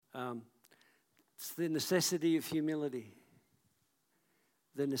It's the necessity of humility.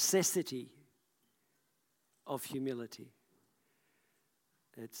 The necessity of humility.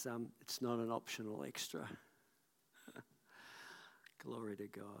 It's not an optional extra. Glory to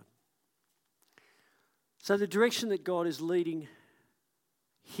God. So the direction that God is leading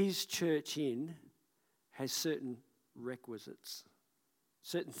his church in has certain requisites,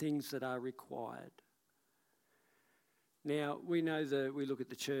 certain things that are required. Now, we know that we look at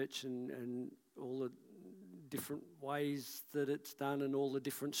the church and all the different ways that it's done and all the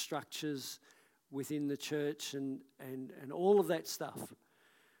different structures within the church and all of that stuff.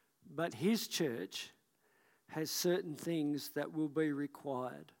 But his church has certain things that will be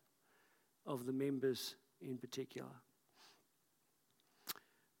required of the members in particular.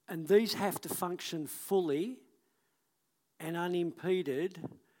 And these have to function fully and unimpeded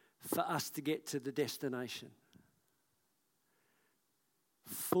for us to get to the destination.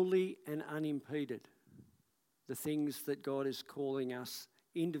 Fully and unimpeded. The things that God is calling us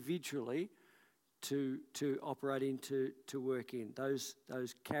individually to operate in, to work in. Those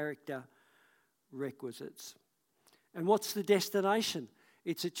character requisites. And what's the destination?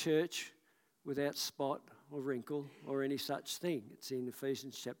 It's a church without spot or wrinkle or any such thing. It's in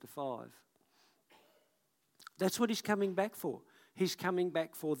Ephesians chapter 5. That's what he's coming back for. He's coming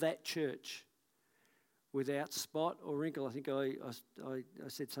back for that church without spot or wrinkle. I think I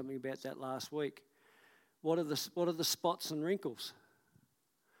said something about that last week. What are the spots and wrinkles?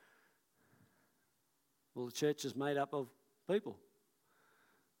 Well, the church is made up of people.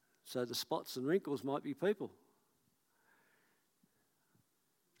 So the spots and wrinkles might be people.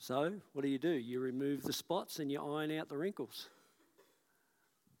 So what do? You remove the spots and you iron out the wrinkles.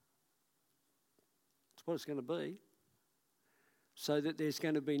 That's what it's going to be. So that there's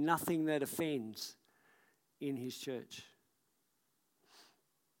going to be nothing that offends in his church.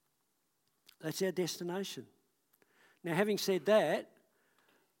 That's our destination. Now, having said that,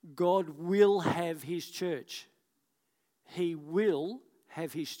 God will have his church. He will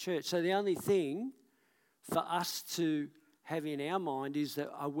have his church. So the only thing for us to have in our mind is that,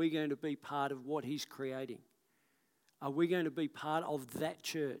 are we going to be part of what he's creating? Are we going to be part of that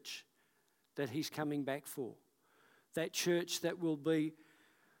church that he's coming back for? That church that will be,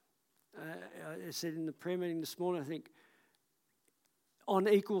 I said in the prayer meeting this morning, I think, on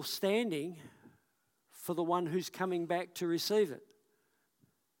equal standing for the one who's coming back to receive it.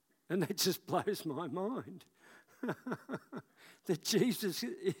 And that just blows my mind. That Jesus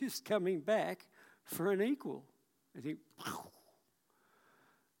is coming back for an equal. I think, wow,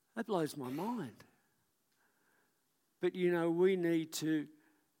 that blows my mind. But we need to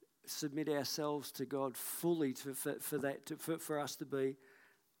submit ourselves to God fully for us to be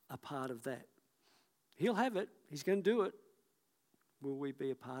a part of that. He'll have it. He's going to do it. Will we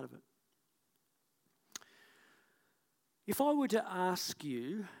be a part of it? If I were to ask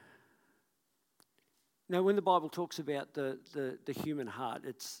you, now when the Bible talks about the human heart,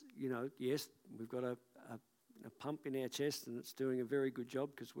 it's, yes, we've got a pump in our chest and it's doing a very good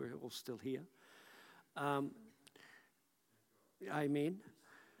job because we're all still here. Amen.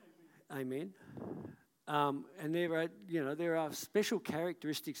 Amen. And there are special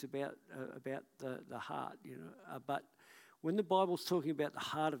characteristics about the heart, but when the Bible's talking about the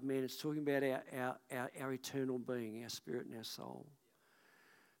heart of man, it's talking about our eternal being, our spirit and our soul.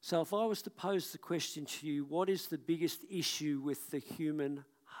 So if I was to pose the question to you, what is the biggest issue with the human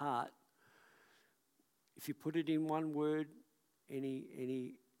heart? If you put it in one word,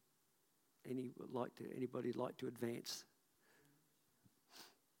 anybody like to advance?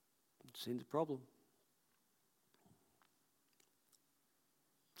 Sin's a problem.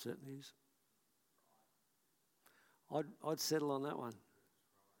 It certainly is. I'd settle on that one.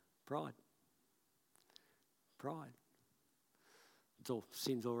 Pride.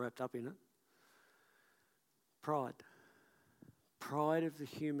 Sin's all wrapped up in it. Pride. Pride of the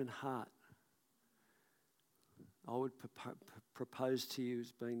human heart. I would propose to you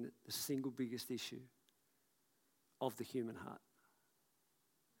as being the single biggest issue of the human heart.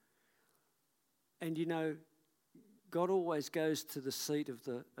 And God always goes to the seat of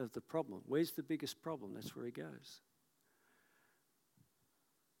the problem. Where's the biggest problem? That's where he goes.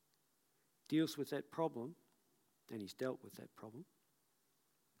 Deals with that problem, and he's dealt with that problem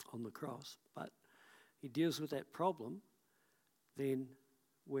on the cross, but he deals with that problem, then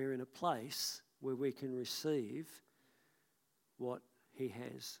we're in a place where we can receive what he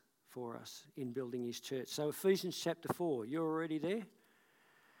has for us in building his church. So Ephesians chapter 4, you're already there?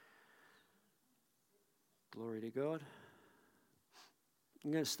 Glory to God.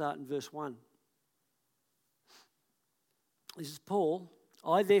 I'm going to start in verse 1. This is Paul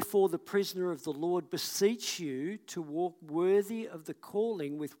I, therefore, the prisoner of the Lord, beseech you to walk worthy of the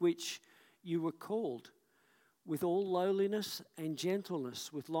calling with which you were called, with all lowliness and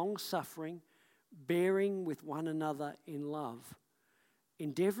gentleness, with long suffering, bearing with one another in love,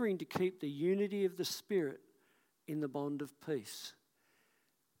 endeavouring to keep the unity of the Spirit in the bond of peace.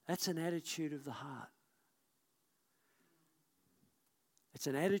 That's an attitude of the heart. It's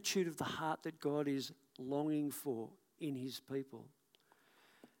an attitude of the heart that God is longing for in his people.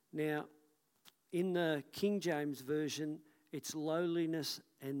 Now, in the King James Version, it's lowliness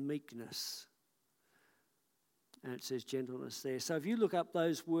and meekness. And it says gentleness there. So if you look up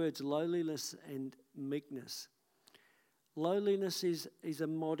those words, lowliness and meekness, lowliness is a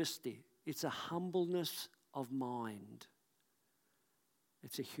modesty. It's a humbleness of mind.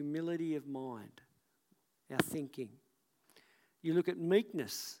 It's a humility of mind, our thinking. You look at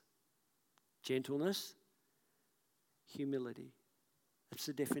meekness, gentleness, humility. That's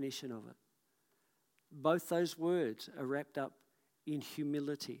the definition of it. Both those words are wrapped up in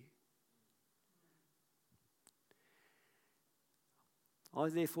humility. I,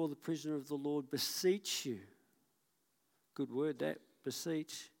 therefore, the prisoner of the Lord, beseech you. Good word that,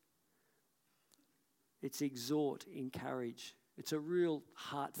 beseech. It's exhort, encourage. It's a real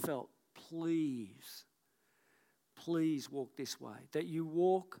heartfelt, please walk this way. That you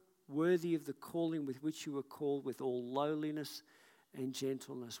walk worthy of the calling with which you were called, with all lowliness and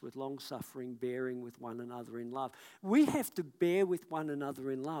gentleness, with long suffering, bearing with one another in love. We have to bear with one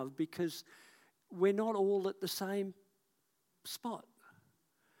another in love because we're not all at the same spot.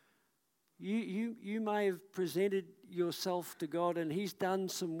 You may have presented yourself to God and he's done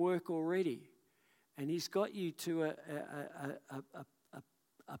some work already. And he's got you to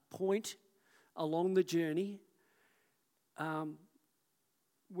a point along the journey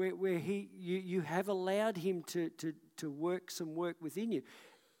where you have allowed him to work some work within you.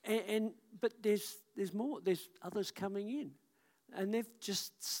 But there's more. There's others coming in. And they've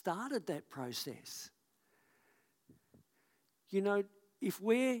just started that process. You know, if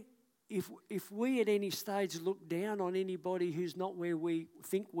we at any stage look down on anybody who's not where we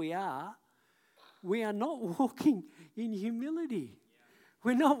think we are not walking in humility.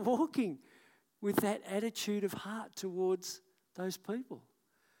 We're not walking with that attitude of heart towards those people.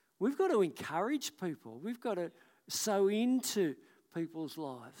 We've got to encourage people. We've got to sow into people's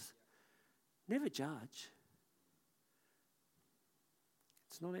lives. Never judge.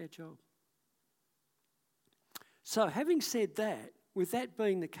 It's not our job. So having said that, with that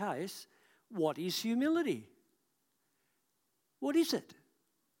being the case, what is humility? What is it?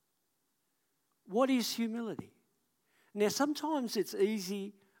 What is humility? Now, sometimes it's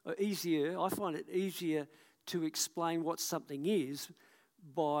easier, I find it easier to explain what something is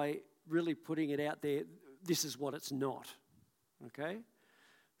by really putting it out there, this is what it's not. Okay?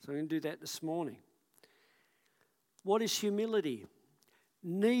 So I'm going to do that this morning. What is humility?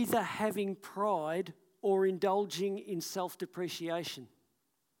 Neither having pride or indulging in self-depreciation.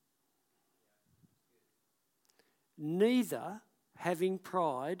 Neither having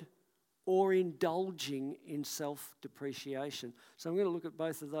pride or indulging in self-depreciation. So I'm going to look at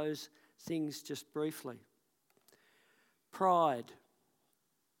both of those things just briefly. Pride.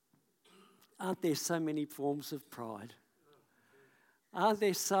 Aren't there so many forms of pride? Aren't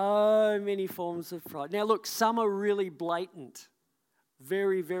there so many forms of pride? Now look, some are really blatant.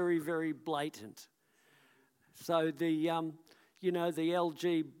 Very, very, very blatant. So the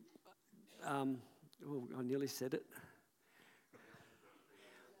LG, I nearly said it.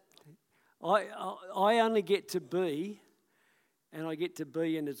 I only get to B, and I get to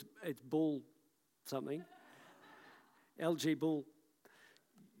B and it's bull something. LG bull,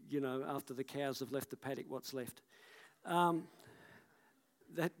 after the cows have left the paddock, what's left?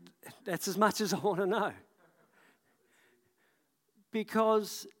 That's as much as I want to know.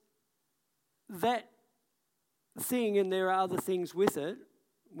 Because that thing, and there are other things with it,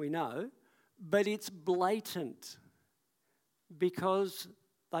 we know, but it's blatant because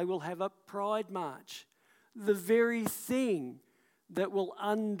they will have a pride march. The very thing that will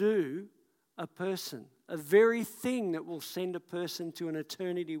undo a person, a very thing that will send a person to an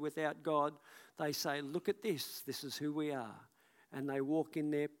eternity without God, they say, look at this is who we are. And they walk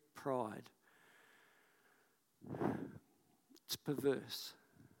in their pride. It's perverse.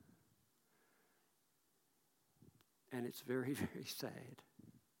 And it's very, very sad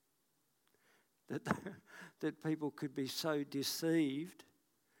that people could be so deceived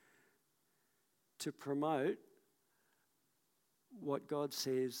to promote what God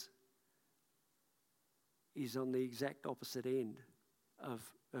says is on the exact opposite end of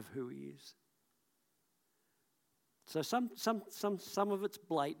who he is. So some of it's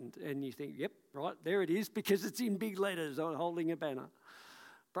blatant, and you think, yep, right, there it is, because it's in big letters on holding a banner.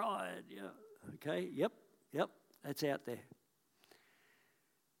 Pride, yeah, okay, yep, that's out there.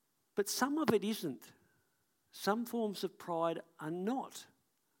 But some of it isn't. Some forms of pride are not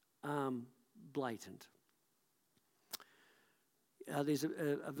blatant. There's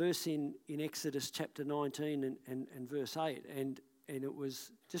a verse in Exodus chapter 19 and verse 8, and it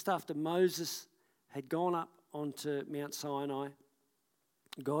was just after Moses had gone up onto Mount Sinai.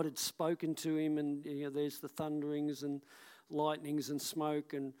 God had spoken to him, and there's the thunderings and lightnings and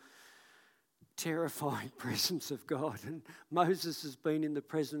smoke and terrifying presence of God. And Moses has been in the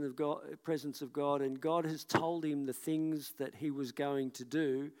presence of God, and God has told him the things that he was going to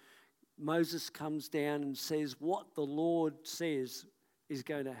do. Moses comes down and says what the Lord says is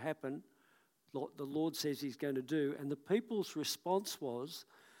going to happen, what the Lord says he's going to do. And the people's response was,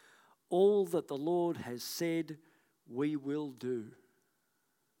 all that the Lord has said, we will do.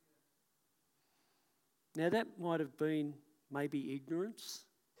 Now that might have been maybe ignorance.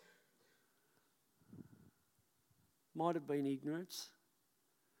 Might have been ignorance.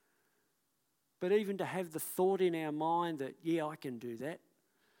 But even to have the thought in our mind that, yeah, I can do that.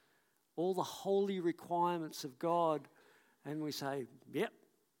 All the holy requirements of God, and we say, yep,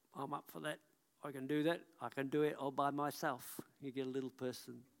 I'm up for that. I can do that. I can do it all by myself. You get a little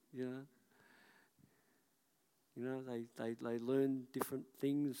person, they learn different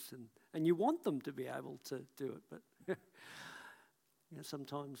things, and you want them to be able to do it, but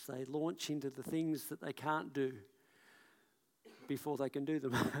sometimes they launch into the things that they can't do before they can do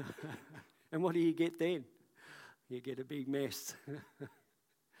them. And what do you get then? You get a big mess.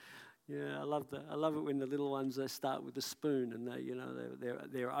 I love it when the little ones, they start with the spoon, and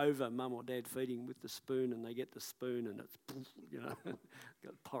they're over mum or dad feeding with the spoon, and they get the spoon, and it's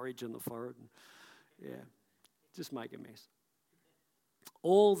got porridge on the forehead, and just make a mess.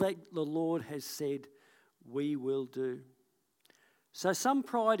 All that the Lord has said, we will do. So some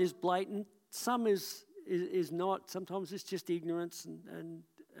pride is blatant, some is not. Sometimes it's just ignorance, and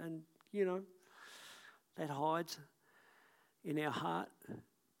that hides in our heart.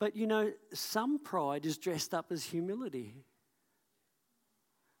 But some pride is dressed up as humility.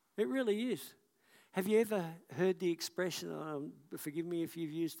 It really is. Have you ever heard the expression, forgive me if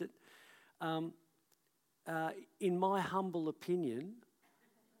you've used it, in my humble opinion,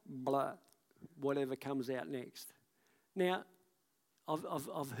 blah, whatever comes out next. Now,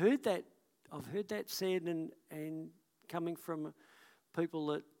 I've heard that said, and coming from people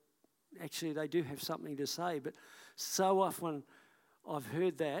that actually they do have something to say, but so often I've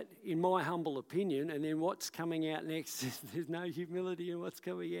heard that, in my humble opinion, and then what's coming out next, there's no humility in what's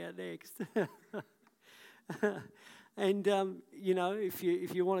coming out next. And,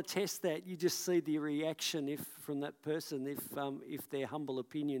 if you want to test that, you just see the reaction from that person if their humble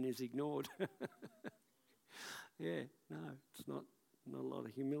opinion is ignored. Yeah, no, it's not a lot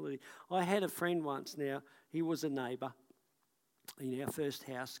of humility. I had a friend once now, he was a neighbour in our first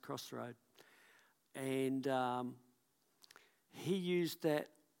house across the road, and he used that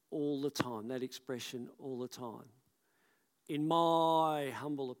all the time, that expression all the time. In my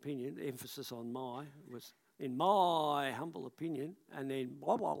humble opinion, emphasis on my, was in my humble opinion, and then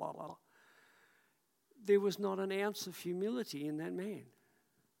blah, blah, blah, blah. There was not an ounce of humility in that man.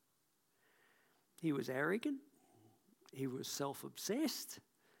 He was arrogant, he was self-obsessed,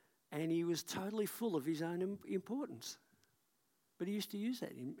 and he was totally full of his own importance. But he used to use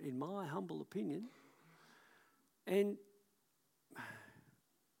that, in my humble opinion. And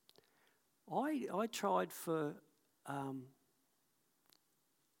I tried for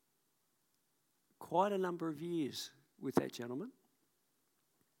quite a number of years with that gentleman,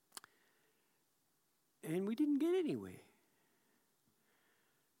 and we didn't get anywhere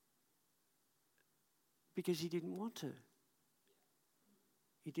because he didn't want to.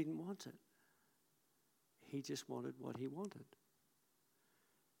 He didn't want it. He just wanted what he wanted.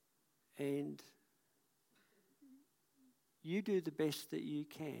 And you do the best that you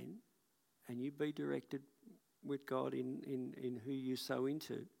can, and you be directed with God in who you sow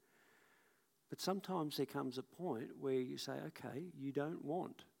into. But sometimes there comes a point where you say, okay, you don't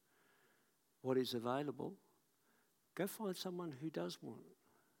want what is available. Go find someone who does want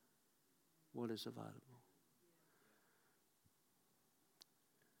what is available.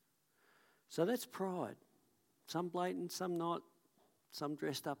 So that's pride. Some blatant, some not, some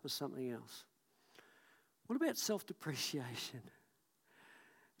dressed up as something else. What about self-depreciation?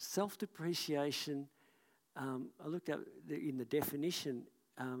 Self-depreciation, I looked up in the definition,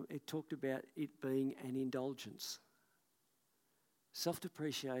 it talked about it being an indulgence.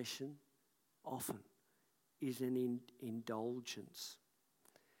 Self-depreciation often is an indulgence,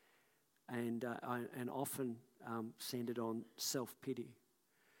 and often centered on self-pity.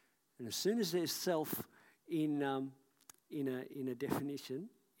 And as soon as there's self in a definition,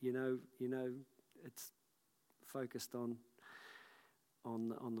 you know, it's focused on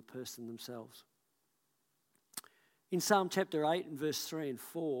the person themselves. In Psalm chapter 8 and verse 3 and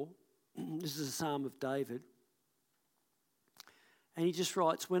 4, this is a psalm of David. And he just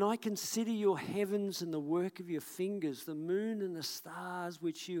writes, "When I consider your heavens and the work of your fingers, the moon and the stars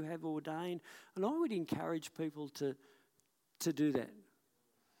which you have ordained." And I would encourage people to do that.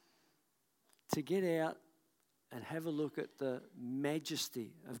 To get out and have a look at the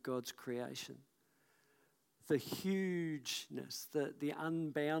majesty of God's creation. The hugeness, the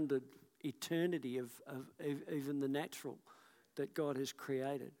unbounded eternity of even the natural that God has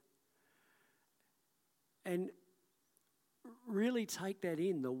created. And really take that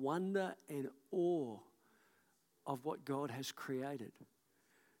in, the wonder and awe of what God has created.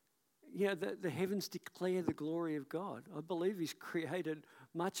 You know, the heavens declare the glory of God. I believe He's created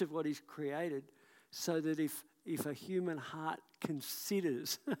much of what He's created so that if a human heart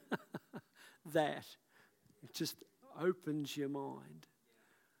considers that, it just opens your mind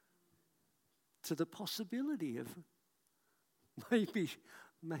to the possibility of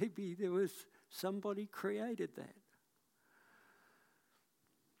maybe there was somebody created that.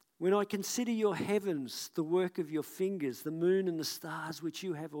 When I consider your heavens, the work of your fingers, the moon and the stars which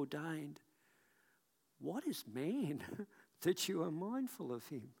you have ordained, what is man that you are mindful of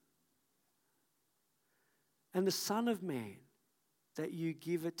him? And the Son of Man that you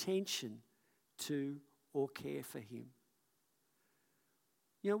give attention to or care for him.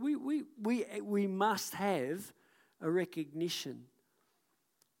 You know, we must have a recognition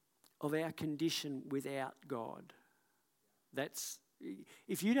of our condition without God.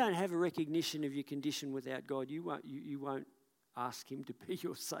 If you don't have a recognition of your condition without God, you won't ask him to be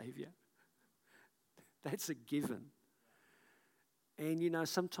your saviour. That's a given. And you know,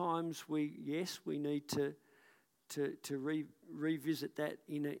 sometimes we need to revisit that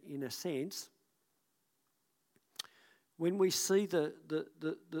in a sense. When we see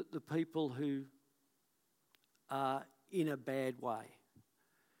the people who are in a bad way,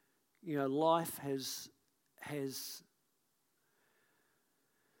 you know, life has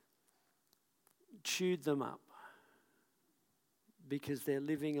chewed them up because they're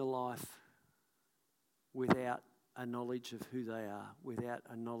living a life without a knowledge of who they are, without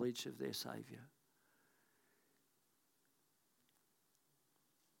a knowledge of their Saviour.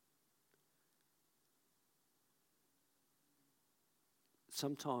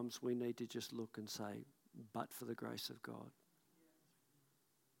 Sometimes we need to just look and say, but for the grace of God.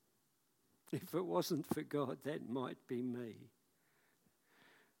 If it wasn't for God, that might be me.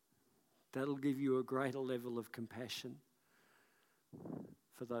 That'll give you a greater level of compassion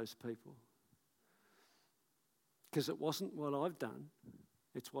for those people. Because it wasn't what I've done,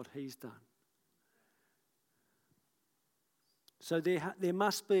 it's what he's done. So there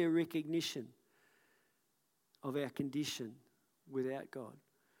must be a recognition of our condition without God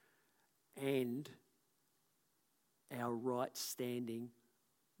and our right standing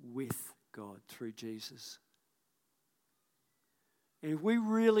with God through Jesus. And if we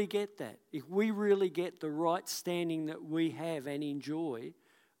really get that, if we really get the right standing that we have and enjoy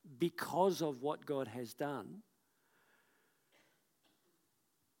because of what God has done,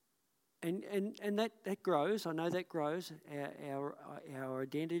 and that grows, I know that grows, our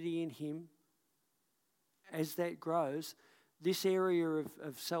identity in him, as that grows, this area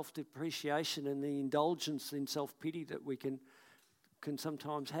of self-depreciation and the indulgence in self-pity that we can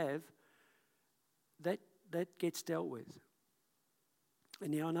sometimes have, that gets dealt with.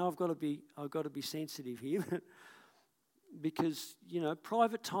 And now I know I've got to be sensitive here, because you know,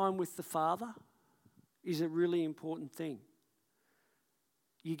 private time with the Father is a really important thing.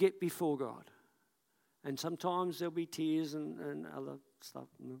 You get before God, and sometimes there'll be tears and other stuff.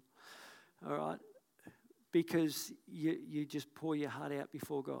 All right. Because you just pour your heart out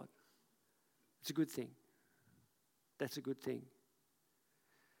before God. It's a good thing. That's a good thing.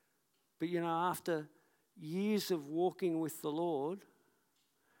 But you know, after years of walking with the Lord,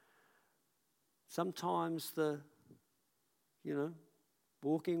 sometimes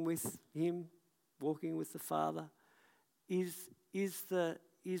walking with him, walking with the Father, is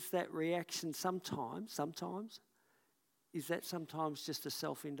that reaction sometimes just a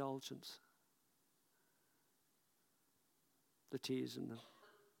self-indulgence? The tears and the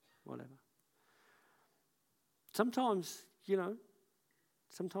whatever. Sometimes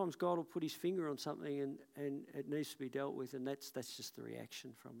God will put his finger on something and it needs to be dealt with, and that's just the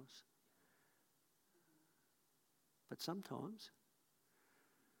reaction from us. But sometimes,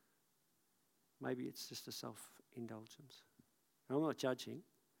 maybe it's just a self-indulgence. I'm not judging.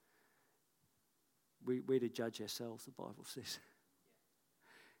 We're to judge ourselves, the Bible says.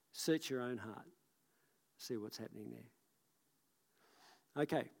 Search your own heart. See what's happening there.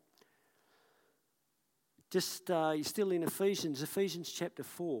 Okay. Just, you're still in Ephesians chapter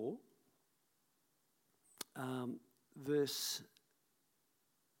 4, verse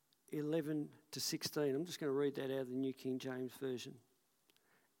 11 to 16. I'm just going to read that out of the New King James Version.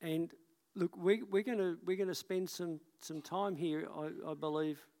 And look, we're going to spend some time here, I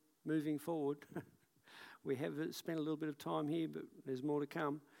believe, moving forward. We have spent a little bit of time here, but there's more to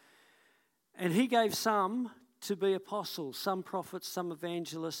come. And he gave some to be apostles, some prophets, some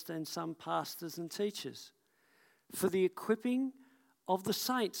evangelists, and some pastors and teachers, for the equipping of the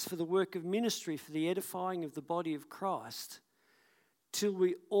saints, for the work of ministry, for the edifying of the body of Christ, till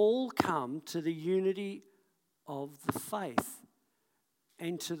we all come to the unity of the faith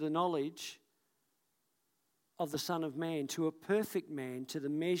and to the knowledge of the Son of Man, to a perfect man, to the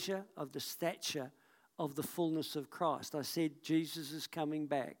measure of the stature of the fullness of Christ. I said Jesus is coming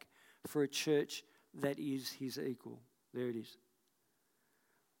back for a church that is his equal. There it is.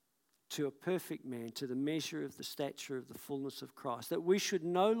 To a perfect man, to the measure of the stature of the fullness of Christ, that we should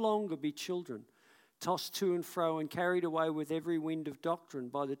no longer be children, tossed to and fro and carried away with every wind of doctrine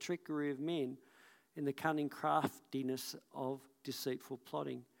by the trickery of men in the cunning craftiness of deceitful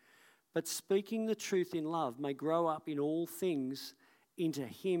plotting. But speaking the truth in love may grow up in all things into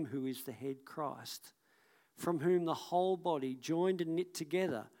him who is the head, Christ, from whom the whole body, joined and knit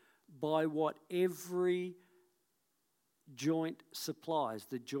together by what every joint supplies,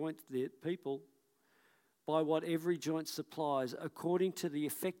 the people, by what every joint supplies, according to the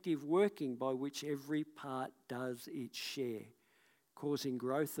effective working by which every part does its share, causing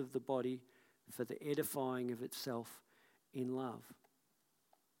growth of the body for the edifying of itself in love.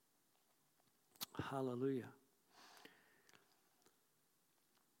 Hallelujah.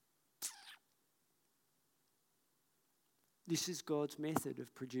 This is God's method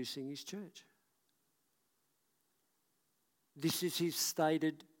of producing his church. This is his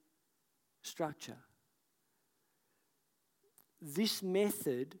stated structure. This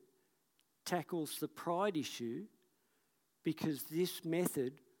method tackles the pride issue because this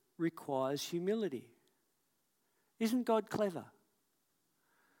method requires humility. Isn't God clever?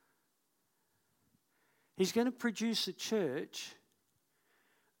 He's going to produce a church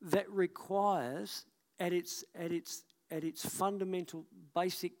that requires, at its fundamental,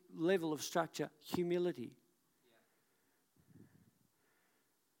 basic level of structure, humility.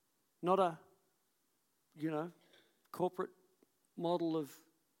 Not a, corporate model of,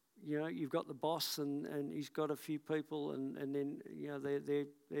 you've got the boss and he's got a few people and then,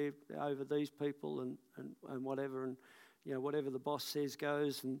 they're over these people and whatever, and, whatever the boss says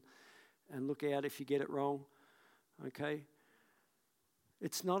goes, and look out if you get it wrong. Okay?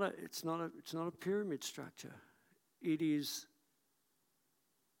 It's not a pyramid structure. It is,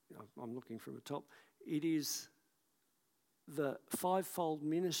 I'm looking from the top, it is the fivefold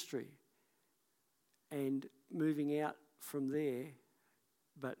ministry and moving out from there,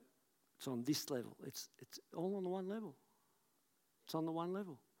 but it's on this level. It's all on the one level. It's on the one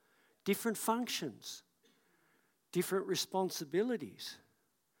level. Different functions, different responsibilities,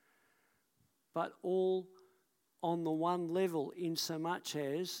 but all on the one level in so much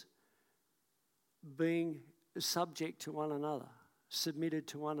as being subject to one another, submitted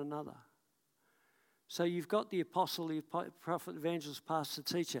to one another. So you've got the apostle, the prophet, evangelist, pastor,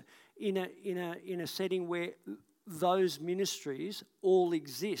 teacher in a setting where those ministries all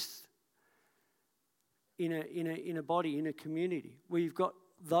exist in a body, in a community, where you've got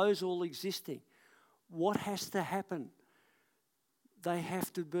those all existing. What has to happen? They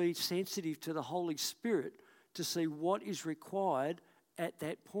have to be sensitive to the Holy Spirit to see what is required at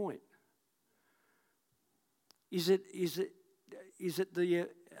that point. Is it the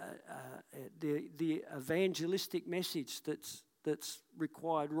evangelistic message that's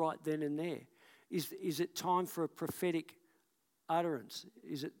required right then and there? Is it time for a prophetic utterance?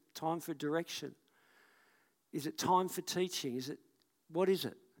 Is it time for direction? Is it time for teaching? What is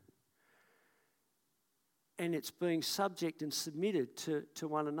it? And it's being subject and submitted to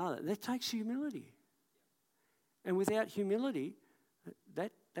one another. That takes humility. And without humility,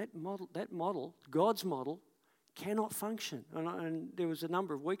 that model, God's model, cannot function. And there was a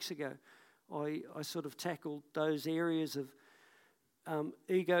number of weeks ago, I sort of tackled those areas of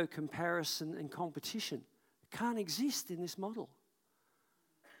ego, comparison and competition. Can't exist in this model.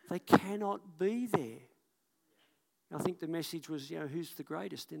 They cannot be there. I think the message was, who's the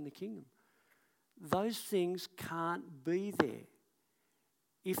greatest in the kingdom? those things can't be there.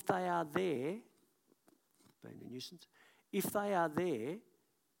 If they are there, being a nuisance, if they are there,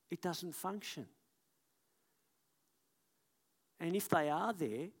 it doesn't function. And if they are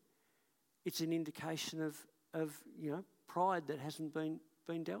there, it's an indication of pride that hasn't been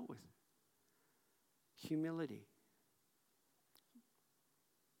dealt with. Humility.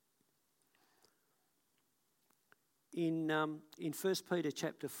 In 1 Peter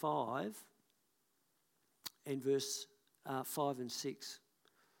chapter 5 and verse 5 and 6,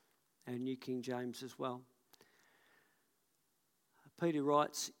 and New King James as well, Peter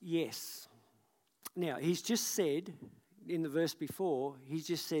writes, yes. Now, he's just said, in the verse before, he's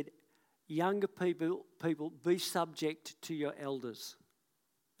just said, younger people, be subject to your elders.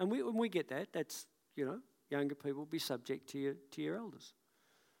 And we get that. That's, younger people, be subject to your elders.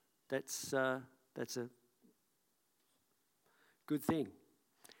 That's a good thing.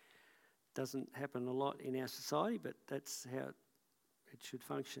 Doesn't happen a lot in our society, but that's how it should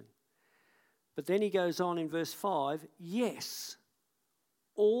function. But then he goes on in verse 5, yes,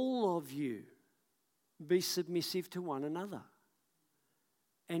 all of you be submissive to one another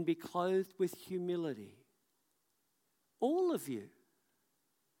and be clothed with humility. All of you.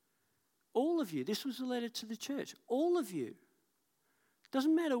 All of you. This was a letter to the church. All of you.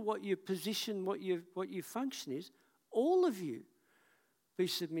 Doesn't matter what your position, what your function is. All of you be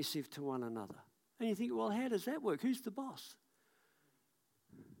submissive to one another. And you think, well, how does that work? Who's the boss?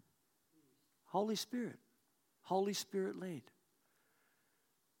 Holy Spirit. Holy Spirit led.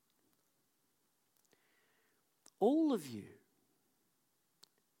 All of you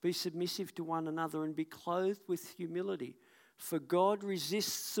be submissive to one another and be clothed with humility. For God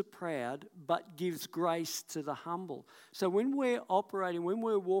resists the proud, but gives grace to the humble. So when we're operating, when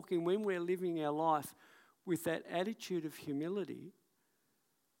we're walking, when we're living our life with that attitude of humility,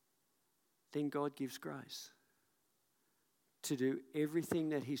 then God gives grace to do everything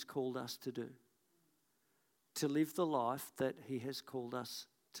that He's called us to do, to live the life that He has called us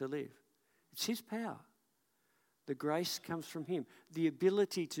to live. It's His power. The grace comes from Him. The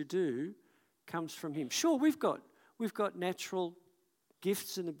ability to do comes from Him. Sure, we've got natural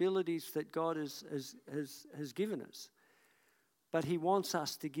gifts and abilities that God has given us, but He wants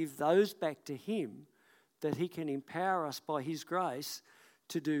us to give those back to Him, that He can empower us by His grace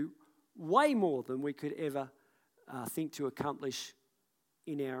to do way more than we could ever think to accomplish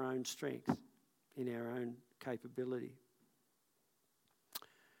in our own strength, in our own capability.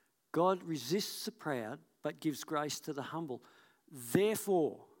 God resists the proud, but gives grace to the humble.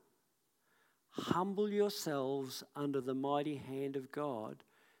 Therefore, humble yourselves under the mighty hand of God,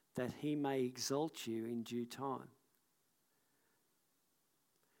 that He may exalt you in due time.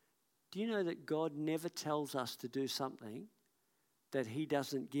 Do you know that God never tells us to do something that He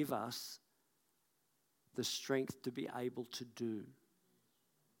doesn't give us the strength to be able to do?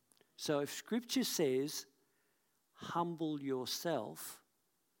 So if Scripture says, humble yourself,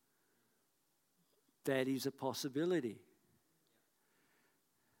 that is a possibility.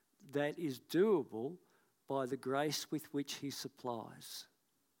 That is doable by the grace with which He supplies.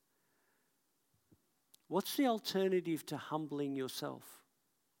 What's the alternative to humbling yourself?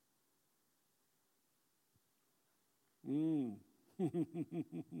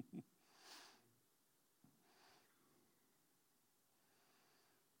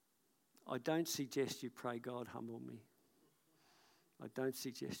 I don't suggest you pray, God, humble me. I don't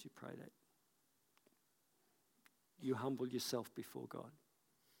suggest you pray that. You humble yourself before God.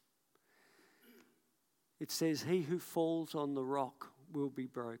 It says, he who falls on the rock will be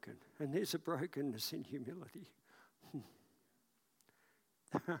broken. And there's a brokenness in humility.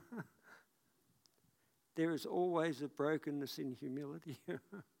 There is always a brokenness in humility.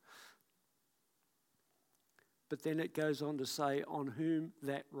 But then it goes on to say, on whom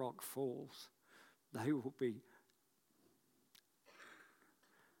that rock falls, they will be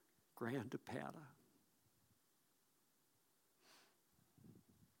ground to powder.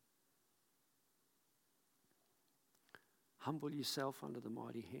 Humble yourself under the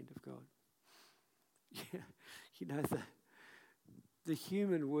mighty hand of God. Yeah, you know, the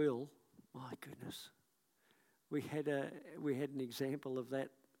human will, my goodness. We had an example of that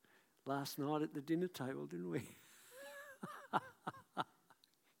last night at the dinner table, didn't we?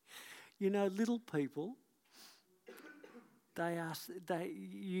 You know, little people,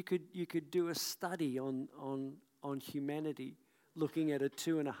 you could do a study on humanity looking at a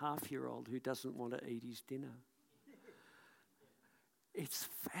 2.5-year-old who doesn't want to eat his dinner. It's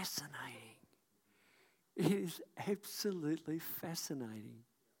fascinating. It is absolutely fascinating.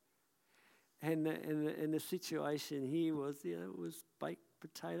 And the situation here was, it was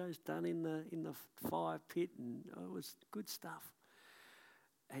potatoes done in the fire pit, and it was good stuff.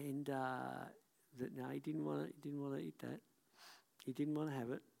 And no, he didn't want to eat that. He didn't want to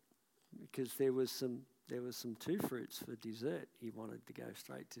have it because there was some two fruits for dessert. He wanted to go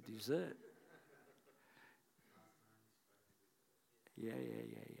straight to dessert. Yeah.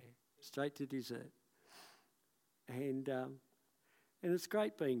 Straight to dessert. And it's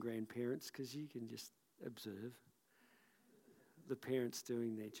great being grandparents because you can just observe the parents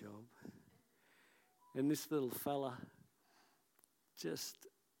doing their job. And this little fella,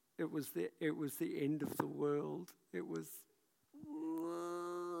 it was the end of the world. It was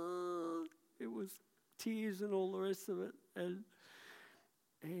tears and all the rest of it. And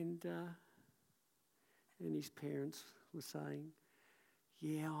his parents were saying,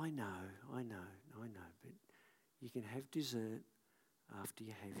 "Yeah, I know, but you can have dessert after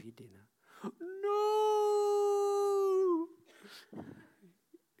you have your dinner." No!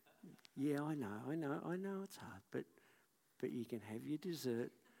 Yeah, I know it's hard, but you can have your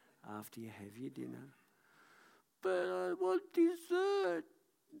dessert after you have your dinner. But I want dessert.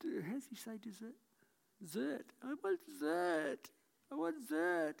 How does he say dessert? Zert. I want dessert.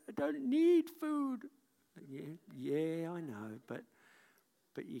 I don't need food. Yeah, I know, but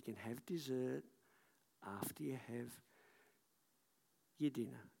you can have dessert after you have your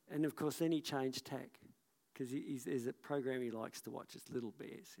dinner. And of course, then he changed tack because there's a program he likes to watch. It's Little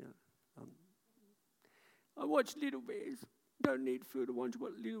Bears. You know. I watch Little Bears. Don't need food. I watch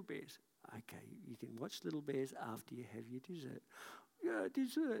Little Bears. Okay, you can watch Little Bears after you have your dessert. Yeah,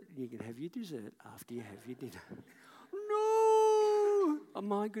 dessert. You can have your dessert after you have your dinner. No! Oh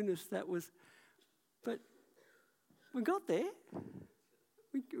my goodness, that was... But we got there.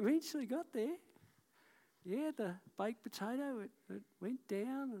 We eventually got there. Yeah, the baked potato, it went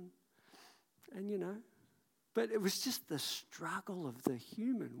down and you know. But it was just the struggle of the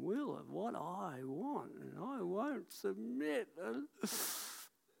human will of what I want and I won't submit.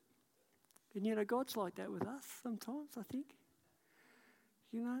 And you know, God's like that with us sometimes, I think.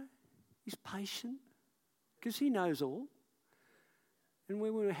 You know, he's patient because he knows all. And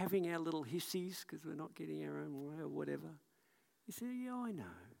when we were having our little hissies because we're not getting our own way or whatever, he said, yeah, I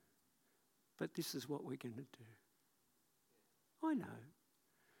know. But this is what we're going to do. I know.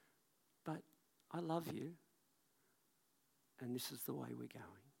 But I love you. And this is the way we're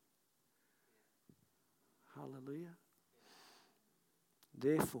going. Hallelujah.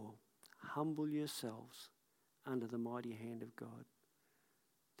 Therefore, humble yourselves under the mighty hand of God,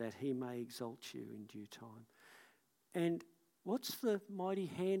 that he may exalt you in due time. And what's the mighty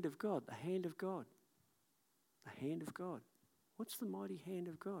hand of God? The hand of God. The hand of God. What's the mighty hand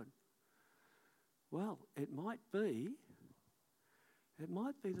of God? Well, it might be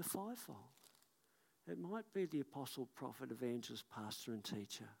the fivefold. It might be the apostle, prophet, evangelist, pastor and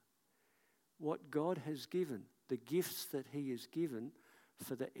teacher. What God has given, the gifts that he has given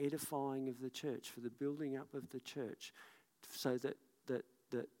for the edifying of the church, for the building up of the church, so that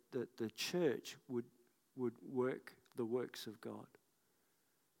the church would work the works of God.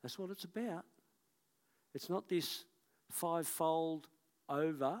 That's what it's about. It's not this fivefold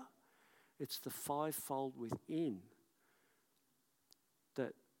over, it's the fivefold within.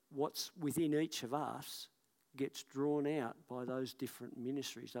 That what's within each of us gets drawn out by those different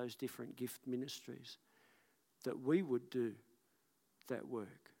ministries, those different gift ministries, that we would do that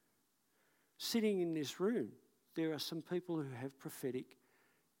work. Sitting in this room, there are some people who have prophetic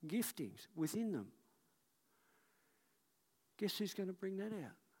giftings within them. Guess who's going to bring that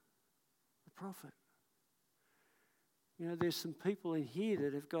out? The prophet. You know, there's some people in here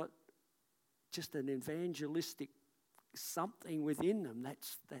that have got just an evangelistic something within them.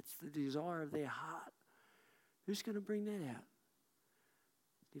 That's the desire of their heart. Who's going to bring that out?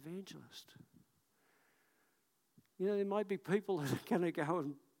 The evangelist. You know, there might be people that are going to go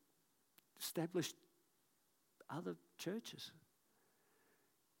and establish other churches.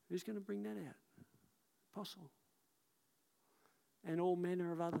 Who's going to bring that out? Apostle. And all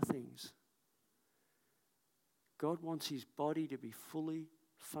manner of other things. God wants his body to be fully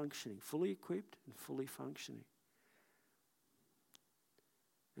functioning, fully equipped and fully functioning.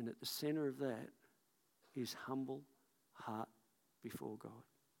 And at the centre of that is humble heart before God.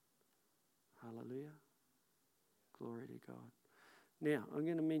 Hallelujah. Glory to God. Now, I'm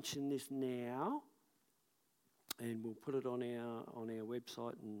going to mention this now, and we'll put it on our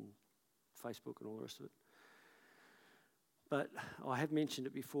website and Facebook and all the rest of it. But I have mentioned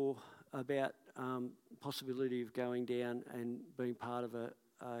it before about possibility of going down and being part of a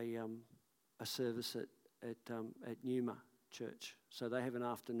service at Numa Church. So they have an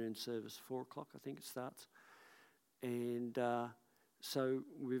afternoon service, 4:00 I think it starts, and So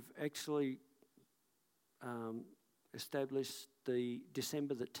we've actually established the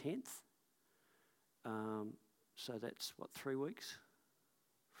December the 10th. So that's, 3 weeks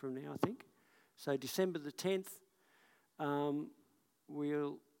from now, I think. So December the 10th,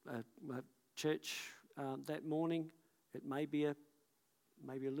 we'll have church that morning. It may be a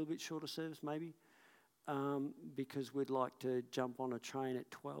little bit shorter service, maybe, because we'd like to jump on a train at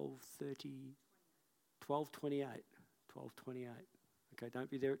 12:28. 12:28. Okay, don't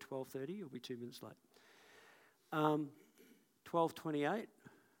be there at 12:30. You'll be 2 minutes late. 12:28.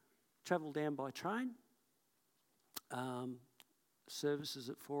 Travel down by train. Services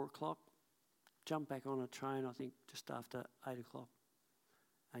at 4 o'clock. Jump back on a train, I think, just after 8 o'clock,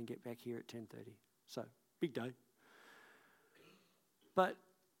 and get back here at 10:30. So, big day. But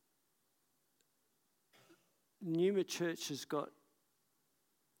Numa Church has got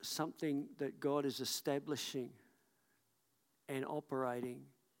something that God is establishing and operating,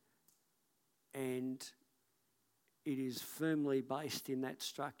 and it is firmly based in that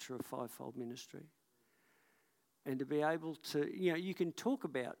structure of fivefold ministry. And to be able to, you can talk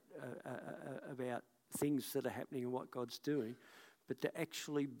about things that are happening and what God's doing, but to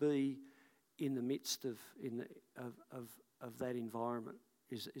actually be in the midst of that environment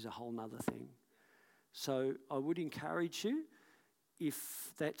is a whole nother thing. So I would encourage you,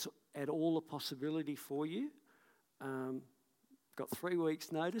 if that's at all a possibility for you, got 3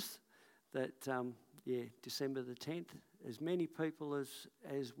 weeks' notice that, December the 10th, as many people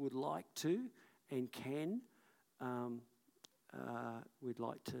as would like to and can, we'd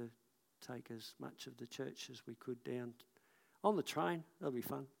like to take as much of the church as we could down on the train. That'll be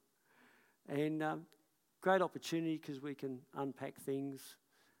fun. And great opportunity because we can unpack things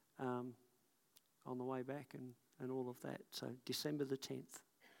on the way back and all of that. So December the 10th,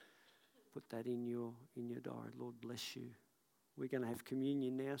 put that in your diary. Lord bless you. We're going to have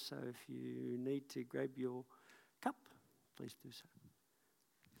communion now, so if you need to grab your cup, please do so.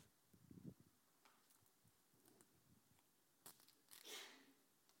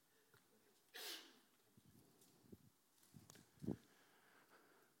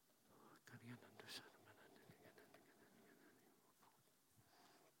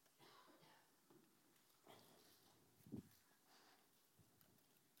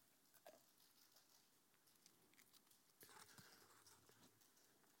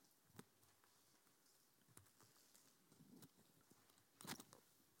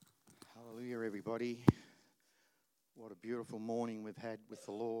 Hallelujah, everybody. What a beautiful morning we've had with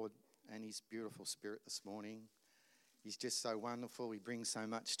the Lord and His beautiful Spirit this morning. He's just so wonderful. He brings so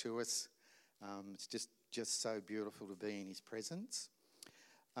much to us. It's just so beautiful to be in His presence.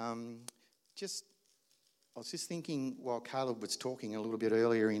 I was just thinking while Caleb was talking a little bit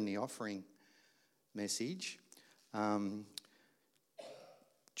earlier in the offering message, John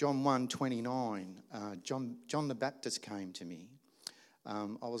 1:29, John the Baptist came to me. I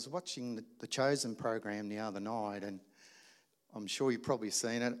was watching the Chosen program the other night, and I'm sure you've probably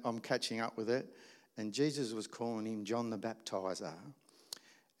seen it. I'm catching up with it. And Jesus was calling him John the Baptizer.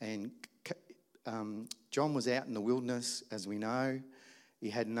 And John was out in the wilderness, as we know. He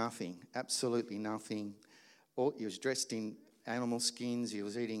had nothing, absolutely nothing. He was dressed in animal skins. He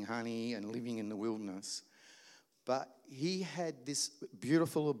was eating honey and living in the wilderness. But he had this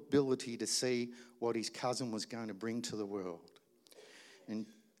beautiful ability to see what his cousin was going to bring to the world.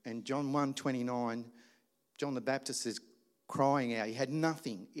 And John 1:29, John the Baptist is crying out. He had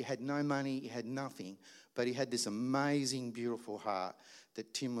nothing. He had no money. He had nothing. But he had this amazing, beautiful heart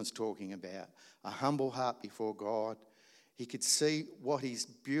that Tim was talking about. A humble heart before God. He could see what his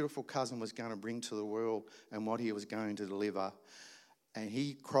beautiful cousin was going to bring to the world and what he was going to deliver. And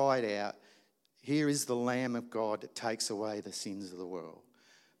he cried out, "Here is the Lamb of God that takes away the sins of the world."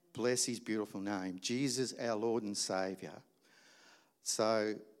 Bless his beautiful name. Jesus, our Lord and Saviour.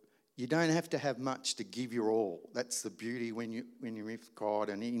 So you don't have to have much to give your all. That's the beauty when you're with God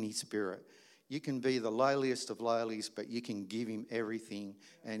and in His Spirit. You can be the lowliest of lowlies, but you can give Him everything,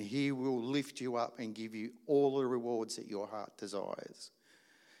 and He will lift you up and give you all the rewards that your heart desires.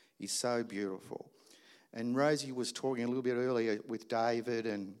 He's so beautiful. And Rosie was talking a little bit earlier with David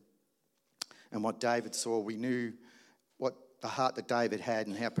and what David saw. We knew what the heart that David had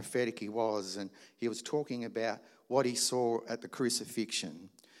and how prophetic he was, and he was talking about what he saw at the crucifixion.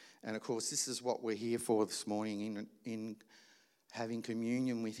 And of course, this is what we're here for this morning, in having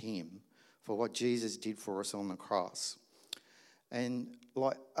communion with Him for what Jesus did for us on the cross. And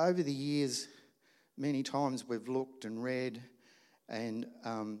like over the years, many times we've looked and read, and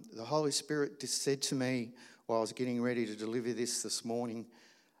the Holy Spirit just said to me while I was getting ready to deliver this morning,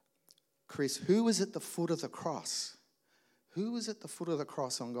 "Chris, who was at the foot of the cross? Who was at the foot of the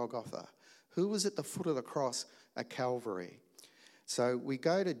cross on Golgotha? Who was at the foot of the cross at Calvary? So we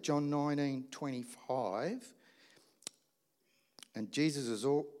go to John 19:25, and Jesus is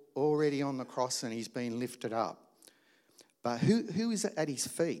already on the cross and he's been lifted up. But who is at his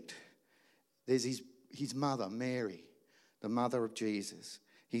feet? There's his mother, Mary, the mother of Jesus.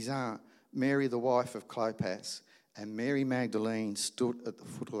 His aunt, Mary, the wife of Clopas, and Mary Magdalene stood at the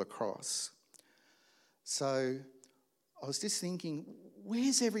foot of the cross. So I was just thinking,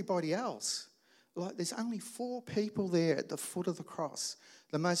 where's everybody else? Like, there's only 4 people there at the foot of the cross.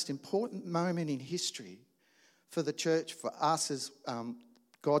 The most important moment in history for the church, for us as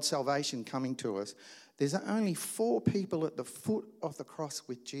God's salvation coming to us. There's only 4 people at the foot of the cross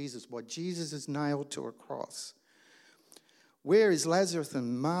with Jesus, while Jesus is nailed to a cross. Where is Lazarus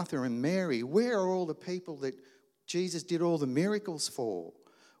and Martha and Mary? Where are all the people that Jesus did all the miracles for?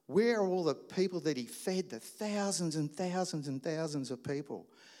 Where are all the people that he fed, the thousands and thousands and thousands of people?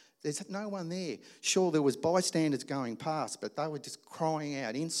 There's no one there. Sure, there was bystanders going past, but they were just crying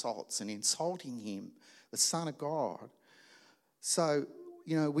out insults and insulting him, the Son of God. So,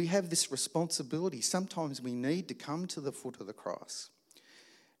 we have this responsibility. Sometimes we need to come to the foot of the cross.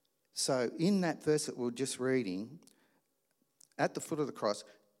 So in that verse that we were just reading, at the foot of the cross,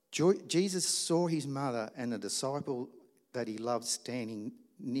 Jesus saw his mother and the disciple that he loved standing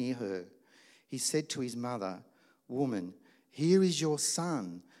near her. He said to his mother, "Woman, here is your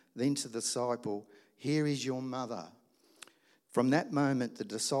son." Then to the disciple, "Here is your mother." From that moment, the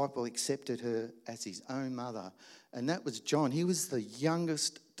disciple accepted her as his own mother. And that was John. He was the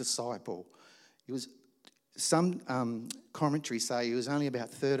youngest disciple. Some commentaries say he was only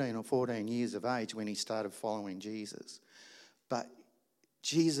about 13 or 14 years of age when he started following Jesus. But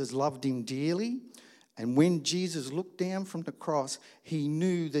Jesus loved him dearly. And when Jesus looked down from the cross, he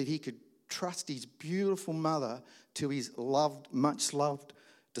knew that he could trust his beautiful mother to his much loved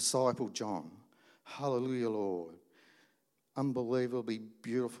disciple John. Hallelujah, Lord. Unbelievably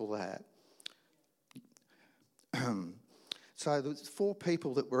beautiful that. So there's 4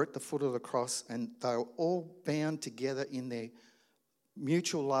 people that were at the foot of the cross, and they were all bound together in their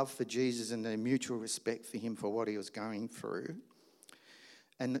mutual love for Jesus and their mutual respect for him for what he was going through.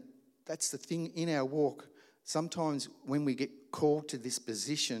 And that's the thing in our walk. Sometimes when we get called to this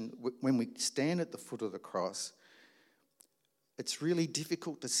position, when we stand at the foot of the cross, it's really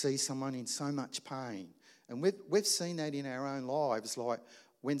difficult to see someone in so much pain. And we've seen that in our own lives, like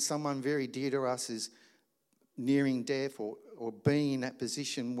when someone very dear to us is nearing death or being in that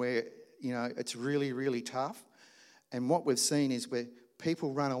position where, it's really, really tough. And what we've seen is where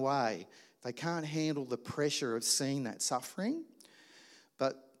people run away. They can't handle the pressure of seeing that suffering.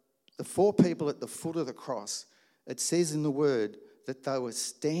 But the 4 people at the foot of the cross, it says in the word that they were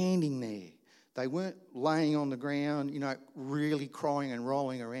standing there. They weren't laying on the ground, really crying and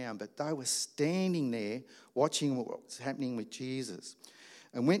rolling around, but they were standing there watching what was happening with Jesus.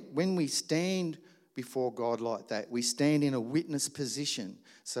 And when we stand before God like that, we stand in a witness position.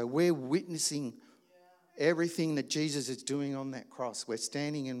 So we're witnessing everything that Jesus is doing on that cross. We're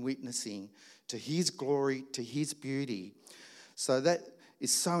standing and witnessing to his glory, to his beauty. So that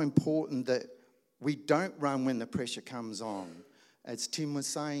is so important that we don't run when the pressure comes on. As Tim was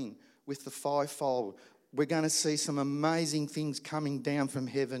saying, with the 5-fold, we're going to see some amazing things coming down from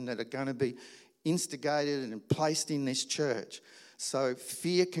heaven that are going to be instigated and placed in this church. So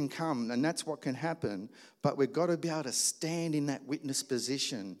fear can come, and that's what can happen, but we've got to be able to stand in that witness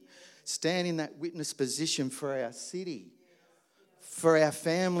position. Stand in that witness position for our city, for our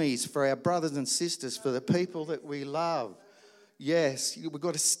families, for our brothers and sisters, for the people that we love. Yes, we've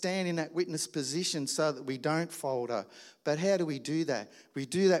got to stand in that witness position so that we don't falter. But how do we do that? We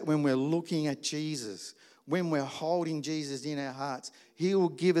do that when we're looking at Jesus, when we're holding Jesus in our hearts. He will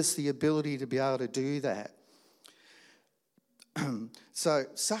give us the ability to be able to do that. So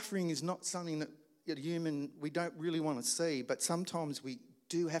suffering is not something that we don't really want to see, but sometimes we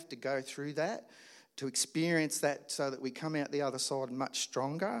do have to go through that to experience that so that we come out the other side much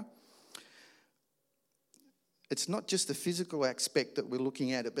stronger. It's not just the physical aspect that we're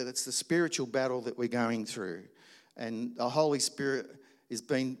looking at it, but it's the spiritual battle that we're going through. And the Holy Spirit is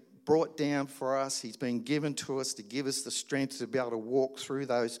being brought down for us. He's been given to us to give us the strength to be able to walk through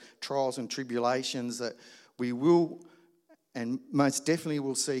those trials and tribulations that we will and most definitely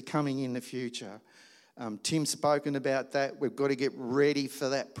will see coming in the future. Tim's spoken about that. We've got to get ready for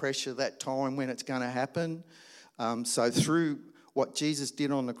that pressure, that time when it's going to happen. So through what Jesus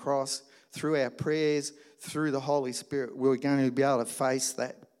did on the cross, through our prayers, through the Holy Spirit, we're going to be able to face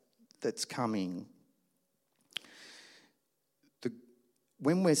that's coming.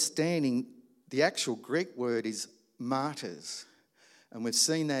 When we're standing, the actual Greek word is martyrs. And we've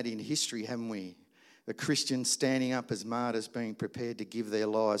seen that in history, haven't we? The Christians standing up as martyrs, being prepared to give their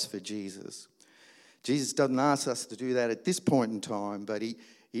lives for Jesus. Jesus doesn't ask us to do that at this point in time, but he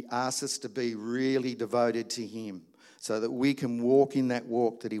asks us to be really devoted to him so that we can walk in that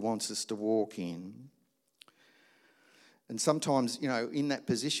walk that he wants us to walk in. And sometimes, in that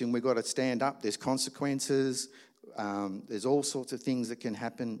position, we've got to stand up. There's consequences. There's all sorts of things that can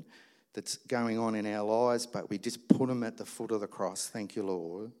happen that's going on in our lives, but we just put them at the foot of the cross. Thank you,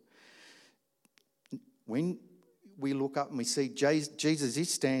 Lord. When we look up and we see Jesus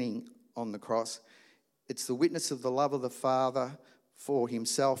is standing on the cross, it's the witness of the love of the Father for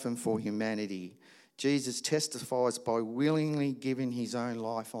himself and for humanity. Jesus testifies by willingly giving his own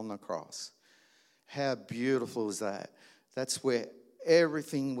life on the cross. How beautiful is that? That's where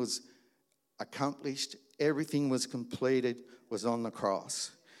everything was accomplished, everything was completed, was on the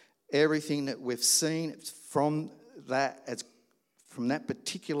cross. Everything that we've seen from that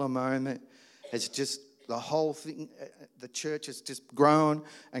particular moment has just, the whole thing, the church has just grown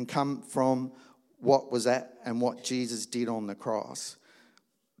and come from what was at and what Jesus did on the cross.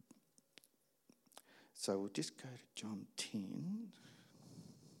 So we'll just go to John 10.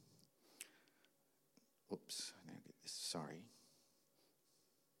 Oops, I now get this, sorry.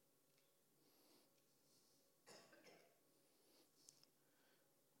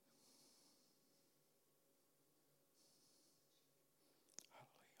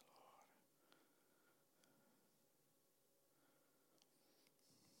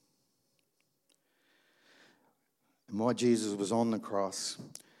 And while Jesus was on the cross,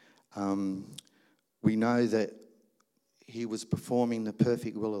 we know that he was performing the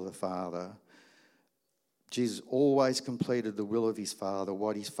perfect will of the Father. Jesus always completed the will of his Father.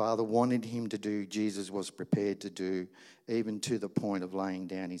 What his Father wanted him to do, Jesus was prepared to do, even to the point of laying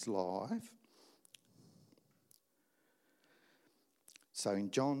down his life. So in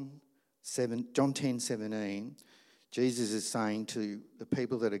John 10:17, Jesus is saying to the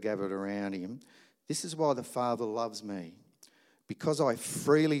people that are gathered around him, "This is why the Father loves me, because I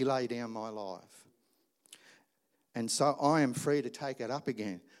freely lay down my life. And so I am free to take it up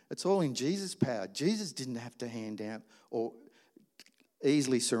again." It's all in Jesus' power. Jesus didn't have to hand down or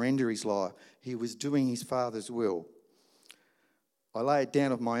easily surrender his life. He was doing his Father's will. I lay it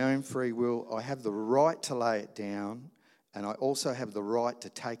down of my own free will. I have the right to lay it down, and I also have the right to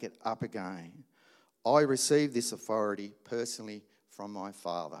take it up again. I receive this authority personally from my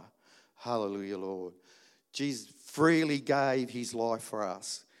Father. Hallelujah, Lord. Jesus freely gave his life for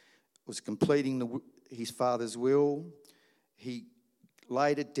us. Was completing his Father's will. He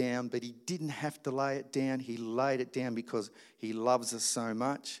laid it down, but he didn't have to lay it down. He laid it down because he loves us so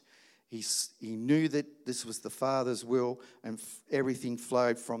much. He knew that this was the Father's will, and everything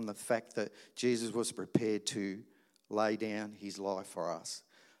flowed from the fact that Jesus was prepared to lay down his life for us.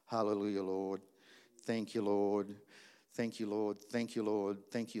 Hallelujah, Lord. Thank you, Lord. Thank you, Lord. Thank you, Lord.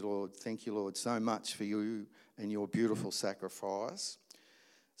 Thank you, Lord. Thank you, Lord, so much for you and your beautiful sacrifice.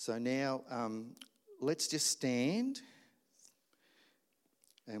 So now let's just stand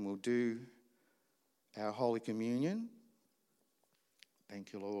and we'll do our Holy Communion.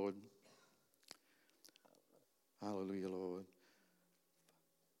 Thank you, Lord. Hallelujah, Lord.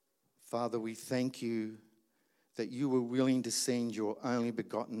 Father, we thank you that you were willing to send your only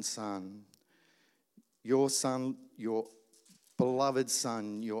begotten Son, your beloved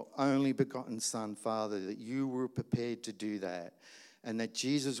Son, your only begotten Son, Father, that you were prepared to do that, and that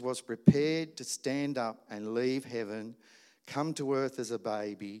Jesus was prepared to stand up and leave heaven, come to earth as a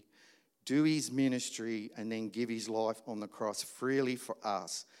baby, do his ministry, and then give his life on the cross freely for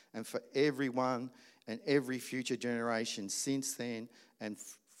us and for everyone and every future generation since then and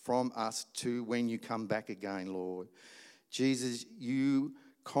from us to when you come back again, Lord. Jesus, you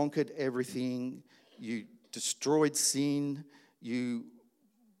conquered everything. You destroyed sin. You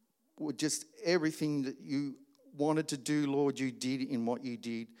were just everything that you wanted to do, Lord, you did in what you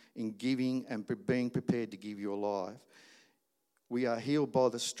did in giving and being prepared to give your life. We are healed by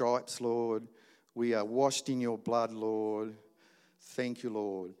the stripes, Lord. We are washed in your blood, Lord. Thank you,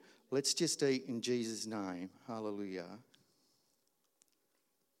 Lord. Let's just eat in Jesus' name. Hallelujah.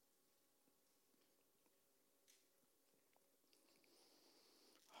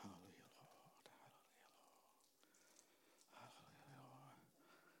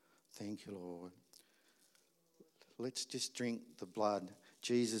 Thank you, Lord. Let's just drink the blood,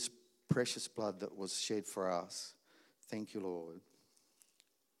 Jesus' precious blood that was shed for us. Thank you, Lord.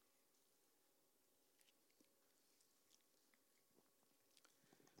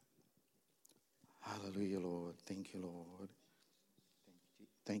 Hallelujah, Lord. Thank you, Lord.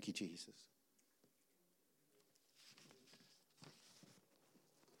 Thank you, Jesus.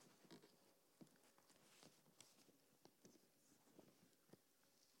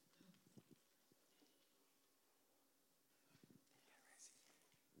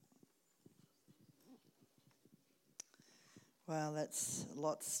 Well, that's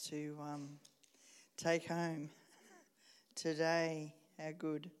lots to take home today. How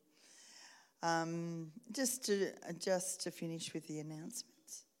good. Just to finish with the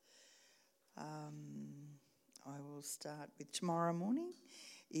announcements, I will start with tomorrow morning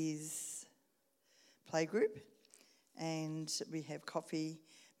is playgroup, and we have coffee.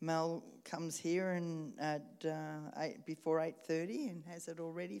 Mel comes here and before 8:30 and has it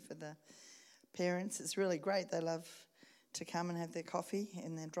all ready for the parents. It's really great. They love to come and have their coffee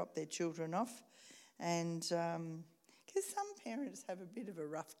and then drop their children off. And because some parents have a bit of a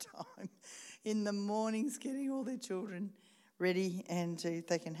rough time in the mornings getting all their children ready, and if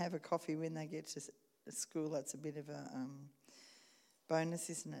they can have a coffee when they get to school, that's a bit of a bonus,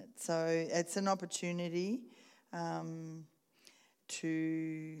 isn't it? So it's an opportunity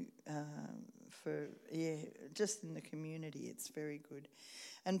just in the community. It's very good.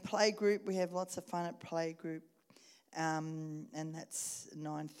 And playgroup, we have lots of fun at playgroup, and that's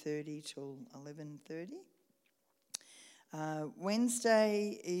 9:30 till 11:30.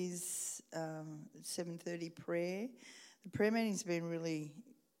 Wednesday is 7:30 prayer. The prayer meeting's been really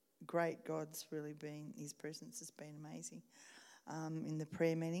great. His presence has been amazing in the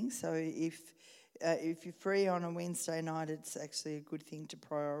prayer meeting. So if you're free on a Wednesday night, it's actually a good thing to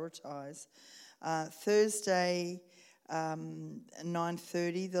prioritise. Thursday,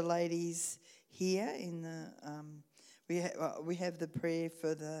 9:30, the ladies here in the we have the prayer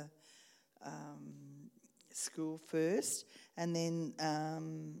for the school first, and then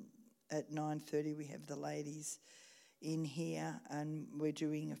at 9:30 we have the ladies in here, and we're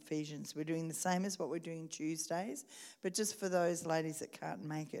doing Ephesians. We're doing the same as what we're doing Tuesdays, but just for those ladies that can't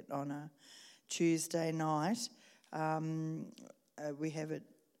make it on a Tuesday night, we have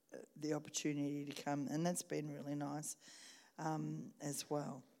the opportunity to come, and that's been really nice as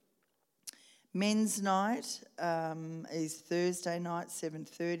well. Men's night is Thursday night,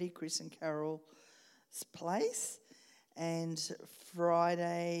 7:30, Chris and Carol's place, and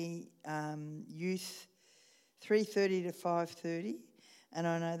Friday youth, 3:30 to 5:30, and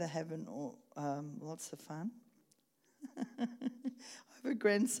I know they're having lots of fun. I have a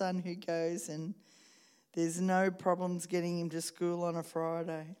grandson who goes, and there's no problems getting him to school on a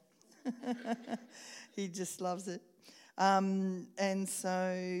Friday. He just loves it. And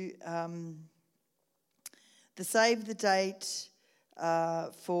so the save the date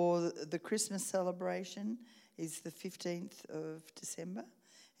for the Christmas celebration is the 15th of December,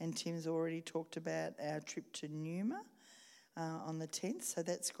 and Tim's already talked about our trip to Numa on the 10th, so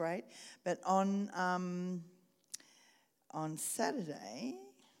that's great. But on Saturday,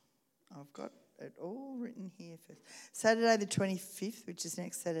 I've got it all written here first. Saturday the 25th, which is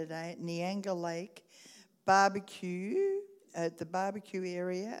next Saturday, at Nyanga Lake barbecue, at the barbecue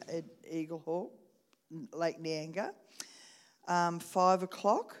area at Eaglehawk, Lake Nyanga, 5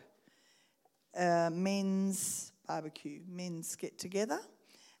 o'clock, men's barbecue, men's get together,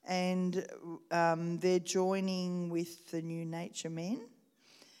 and they're joining with the New Nature men,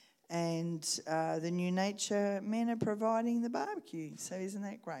 and the New Nature men are providing the barbecue, so isn't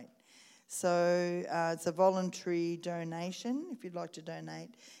that great? So it's a voluntary donation if you'd like to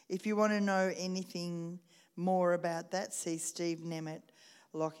donate. If you want to know anything more about that, see Steve Nemeth,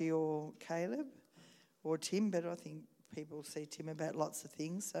 Lockie or Caleb or Tim, but I think people see Tim about lots of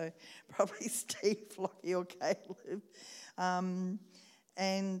things, so probably Steve, Lockie or Caleb.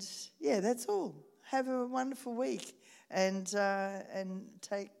 And yeah, that's all. Have a wonderful week, and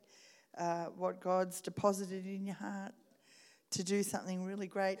take what God's deposited in your heart to do something really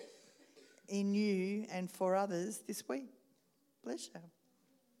great in you and for others this week. Bless you.